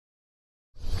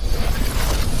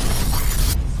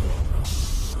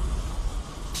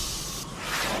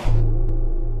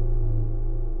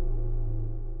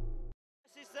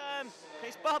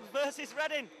versus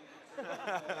Reading.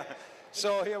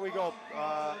 So here we go.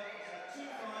 Our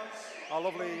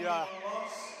lovely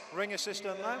ring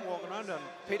assistant there walking around, and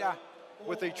Peter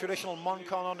with the traditional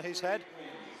moncon on his head.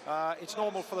 It's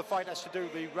normal for the fighters to do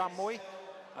the ram Muay.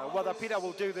 Whether Peter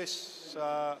will do this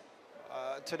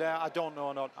today, I don't know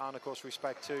or not, and of course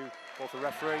respect to both the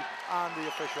referee and the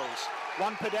officials.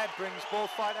 Juan Pedet brings both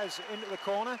fighters into the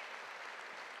corner.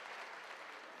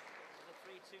 It's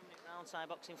a 3-2-minute round Thai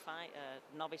boxing fight,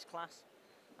 novice class,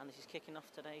 and this is kicking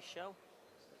off today's show,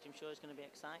 which I'm sure is going to be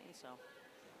exciting. So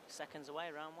seconds away,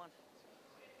 round one.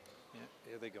 Yeah,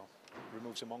 here they go.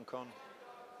 Removes a moncon.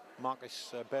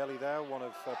 Marcus Bailey there, one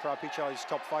of Prad Pichai's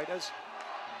top fighters.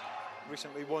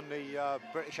 Recently won the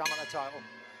British amateur title.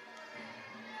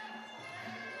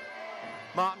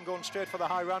 Martin going straight for the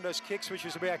high rounders kicks, which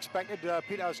is to be expected.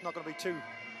 Peter's not going to be too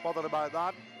bothered about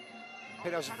that.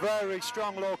 Peter's very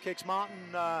strong low kicks. Martin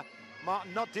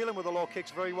not dealing with the low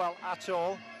kicks very well at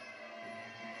all.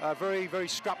 Very, very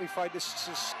scrappy fight this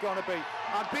is going to be.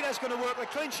 And Peter's going to work the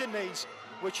clinching knees,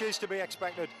 which is to be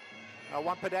expected.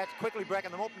 Juan Pedet quickly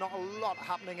breaking them up. Not a lot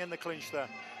happening in the clinch there.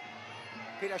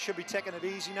 Peter should be taking it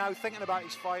easy now, thinking about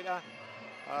his fighter.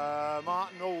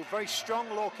 Martin, oh, very strong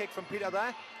low kick from Peter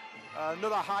there.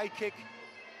 Another high kick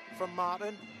from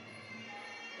Martin.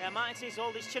 Yeah, Martin seems to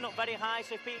hold his chin up very high,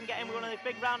 so if Pete can get him with one of those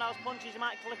big roundhouse punches, he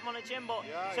might clip him on the chin, but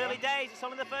it's early days, it's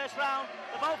only the first round.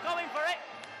 They're both going for it.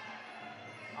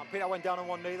 And Peter went down on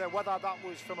one knee there. Whether that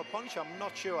was from a punch, I'm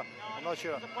not sure. No, I'm not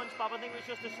sure. It was a punch, Bob. I think it was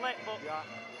just a slip, but yeah.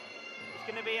 It's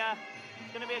going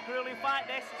to be a grueling fight,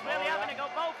 this. It's really having to go.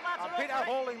 Both lads are Peter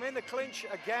holding him in the clinch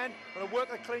again. Going to work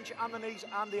the clinch and the knees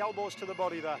and the elbows to the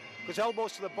body there. Because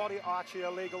elbows to the body are actually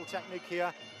a legal technique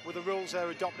here with the rules they're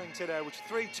adopting today, which are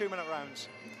 3 2-minute rounds.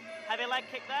 Heavy leg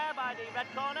kick there by the red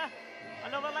corner.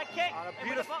 Another leg kick. And a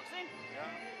beautiful boxing. Yeah,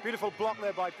 beautiful block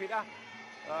there by Peter.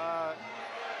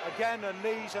 Again, the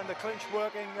knees and the clinch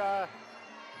working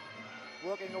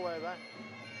away there.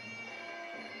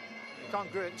 You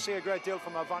can't see a great deal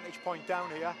from a vantage point down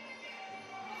here.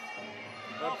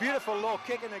 A beautiful low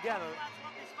kicking again.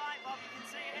 This fight, Bob. You can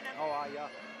see it in him. Oh, yeah.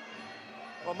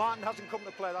 Well, Martin hasn't come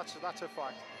to play. That's a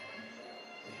fact.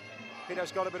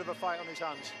 Peter's got a bit of a fight on his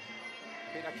hands.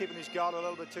 Peter keeping his guard a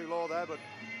little bit too low there, but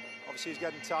obviously he's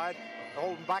getting tired. They're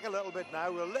holding back a little bit now.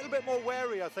 We're a little bit more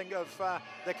wary, I think, of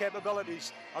their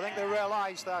capabilities. I think they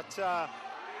realise that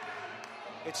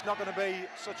it's not going to be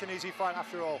such an easy fight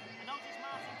after all. I noticed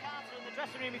Martin Carter in the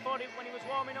dressing room before when he was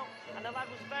warming up, and the lad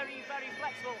was very, very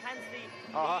flexible, hence the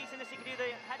easiness he could do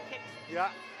the head kicks.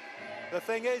 Yeah. The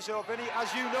thing is, Vinny,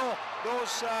 as you know,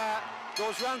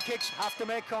 those round kicks have to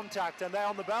make contact, and they're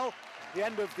on the bell. The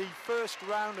end of the first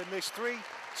round in this 3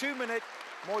 2-minute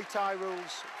Muay Thai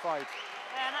rules fight.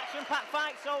 Yeah, an action-packed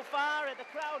fight so far. The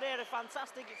crowd here are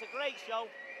fantastic. It's a great show.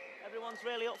 Everyone's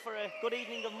really up for a good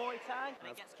evening of Muay Thai, and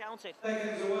it gets counted.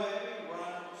 Seconds away,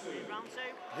 round 2. Round 2.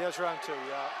 Here's round 2,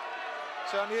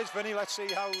 yeah. Certainly is, Vinny. Let's see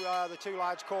how the two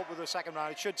lads cope with the second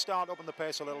round. It should start up on the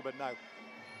pace a little bit now.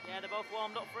 Yeah, they're both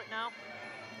warmed up for it now.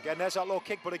 Again, there's that low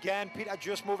kick, but again, Peter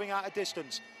just moving out of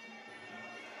distance.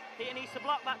 Peter needs to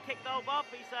block that kick though, Bob.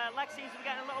 His leg seems to be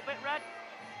getting a little bit red.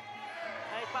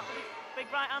 He's back with his big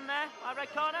right hand there, our red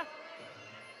corner.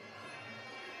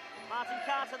 Martin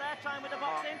Carter there, trying with the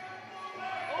boxing.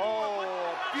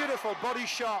 Oh, beautiful body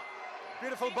shot.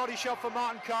 Beautiful body shot for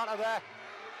Martin Carter there.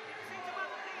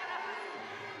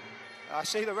 I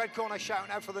see the red corner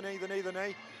shouting out for the knee, the knee, the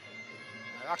knee.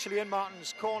 Actually in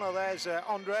Martin's corner there's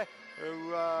Andre,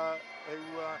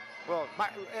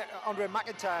 Andre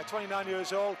McIntyre, 29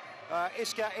 years old.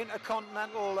 ISCA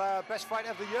Intercontinental Best Fight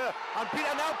of the Year. And Peter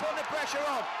now putting the pressure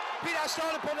on. Peter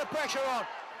started putting the pressure on.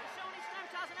 He's showing his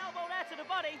strength, has an elbow there to the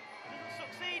body. Doesn't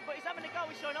succeed, but he's having to go.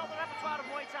 He's showing all the repertoire of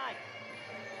Muay Thai.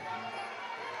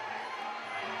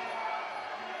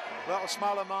 Little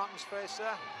smile on Martin's face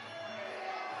there.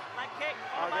 Leg kick.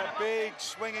 A big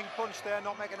swinging punch there,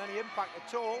 not making any impact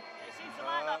at all. He seems to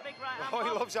like that big right hand. Oh,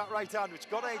 he loves that right hand. It's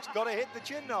got to hit the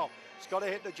chin now. It's got to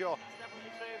hit the jaw. That's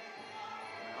definitely true.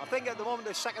 I think at the moment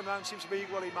the second round seems to be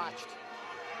equally matched.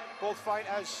 Both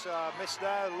fighters missed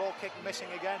there, low kick missing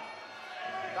again.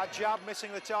 That jab missing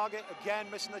the target, again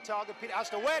missing the target. Peter has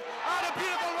to wait, and a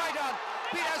beautiful right hand.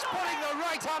 Peter's putting the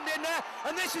right hand in there,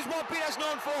 and this is what Peter's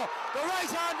known for. The right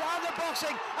hand and the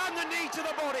boxing and the knee to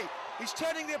the body. He's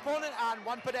turning the opponent, and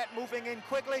Juan Pedet moving in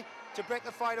quickly to break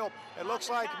the fight up. It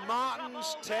looks like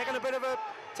Martin's taking a bit of a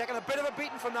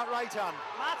beating from that right hand.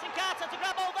 Martin Carter to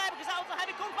grab hold there because that was a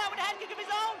heavy comeback with a head kick of his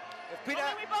own. Peter,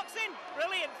 boxing,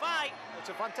 brilliant fight. It's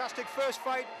a fantastic first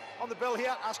fight on the bill here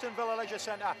at Aston Villa Leisure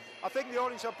Centre. I think the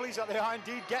audience are pleased that they are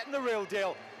indeed getting the real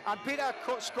deal. And Peter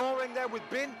scoring there with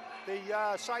Bin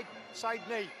the side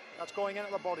knee that's going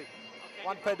into the body. Okay,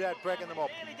 Juan Pedet breaking them up.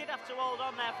 Really did have to hold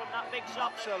on there from that big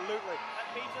shot. Absolutely. That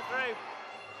Peter threw.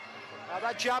 Now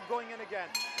that jab going in again.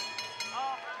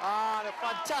 Oh. And a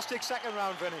fantastic second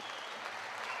round, Vinny.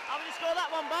 How did you score that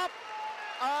one, Bob?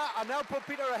 I now put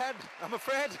Peter ahead. I'm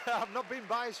afraid I've not been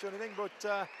biased or anything,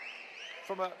 but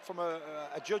from a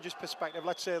judge's perspective,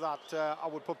 let's say that I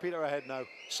would put Peter ahead now.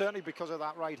 Certainly because of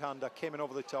that right-hander came in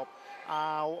over the top.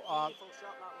 Beautiful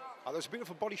shot, that There was a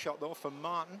beautiful body shot though from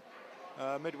Martin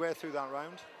midway through that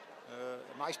round.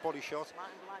 A nice body shot.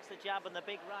 Martin likes the jab and the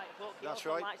big right hook. He That's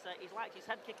also right. Likes he's liked his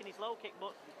head kick and his low kick,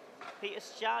 but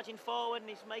Peter's charging forward and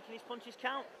he's making his punches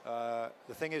count.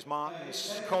 The thing is,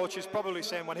 Martin's coach is probably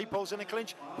saying when he pulls in a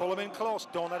clinch, pull him in close,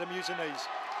 don't let him use the knees.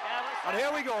 Yeah, and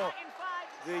here we go,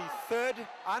 the third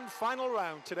and final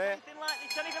round today.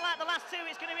 It's anything like the last two,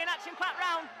 it's going to be an action-packed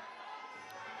round.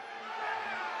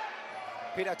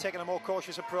 Peter taking a more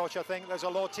cautious approach, I think. There's a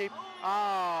low tip.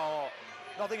 Oh,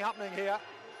 nothing happening here.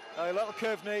 A little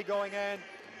curved knee going in.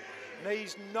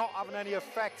 Knees not having any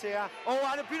effect here. Oh,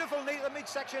 and a beautiful knee at the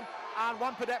midsection. And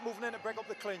Juan Pedet moving in to break up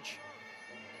the clinch.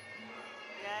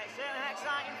 Yeah, it's certainly an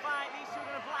exciting fight. These two are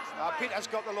going to blast away. Peter's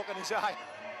got the look in his eye.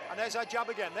 And there's that jab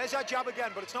again. There's that jab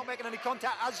again, but it's not making any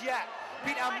contact as yet.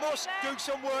 Peter must do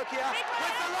some work here.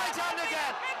 With the right hand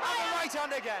again. And the right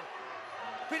hand again.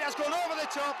 Peter's gone over the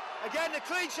top. Again, the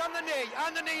clinch and the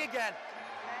knee again.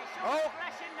 Oh,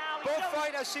 both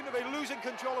fighters seem to be losing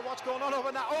control of what's going on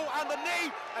over there. Oh, and the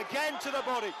knee again to the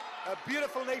body. A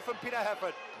beautiful knee from Peter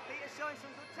Hereford. Peter's showing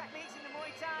some good techniques in the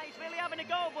Muay Thai. He's really having a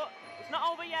go, but it's not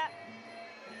over yet.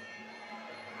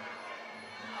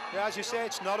 Yeah, as you say,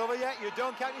 it's not over yet. You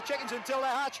don't count your chickens until they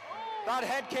hatch. That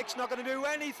head kick's not going to do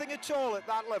anything at all at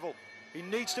that level. He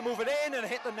needs to move it in and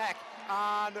hit the neck.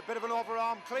 And a bit of an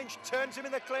overarm clinch, turns him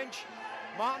in the clinch.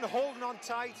 Martin holding on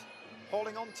tight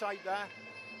there.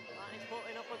 Martin's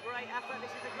putting up a great effort.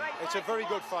 This is a great fight. It's a very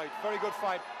good fight, very good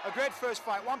fight. A great first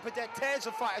fight. Juan Pedet tears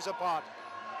the fighters apart.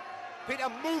 Peter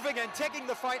moving and taking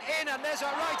the fight in, and there's a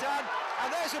right hand,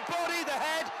 and there's a body, the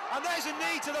head, and there's a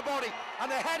knee to the body, and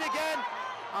the head again,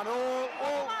 and all.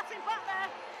 Martin back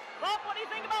there. Bob, what do you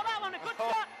think about that one? A good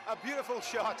shot. A beautiful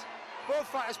shot.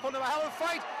 Both fighters putting up a hell of a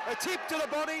fight. A tip to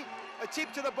the body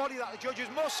that the judges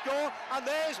must score, and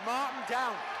there's Martin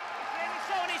down. He's really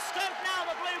showing his strength now,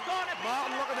 the blue corner.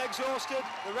 Martin looking exhausted,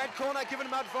 the red corner giving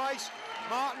him advice.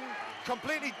 Martin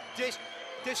completely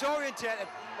disorientated.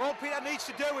 All Peter needs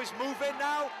to do is move in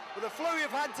now with a flurry of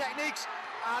hand techniques,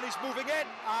 and he's moving in,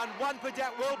 and Juan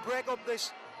Pedet will break up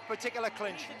this particular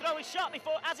clinch. He needs to throw his shot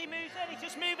before, as he moves in, he's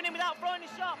just moving in without throwing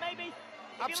his shot. Maybe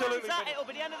if absolutely he lands that, it'll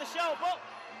be the end of the show, but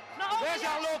not over there's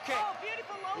yet. that low kick. Oh,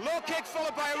 beautiful low kick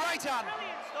followed by a right hand.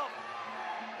 Brilliant stuff.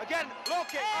 Again, low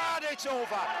kick, and it's over.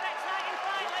 What an exciting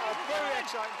fight, ladies and Very gentlemen.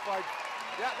 exciting fight.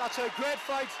 Yeah, that's a great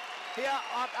fight here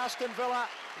at Aston Villa.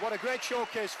 What a great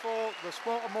showcase for the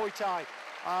sport of Muay Thai.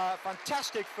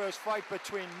 Fantastic first fight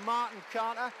between Martin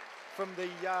Carter from the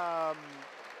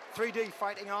 3D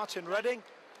Fighting Arts in Reading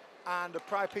and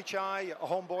Prior Pichai, a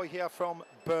homeboy here from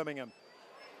Birmingham.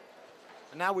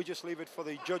 And now we just leave it for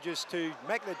the judges to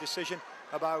make their decision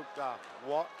about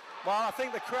what. Well, I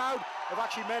think the crowd have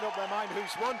actually made up their mind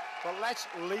who's won, but let's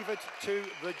leave it to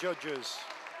the judges.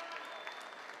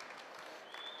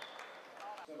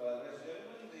 So, ladies and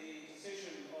gentlemen, the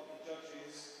decision of the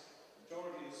judges,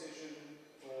 majority decision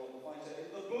for the fighter in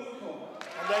the blue corner.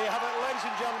 And there you have it, ladies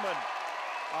and gentlemen.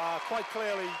 Quite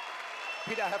clearly,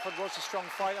 Peter Hereford was a strong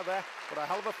fighter there, but a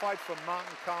hell of a fight from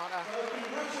Martin Carter,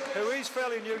 who is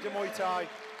fairly new to Muay Thai.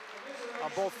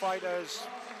 And both fighters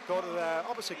go to their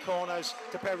opposite corners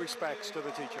to pay respects to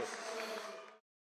the teacher.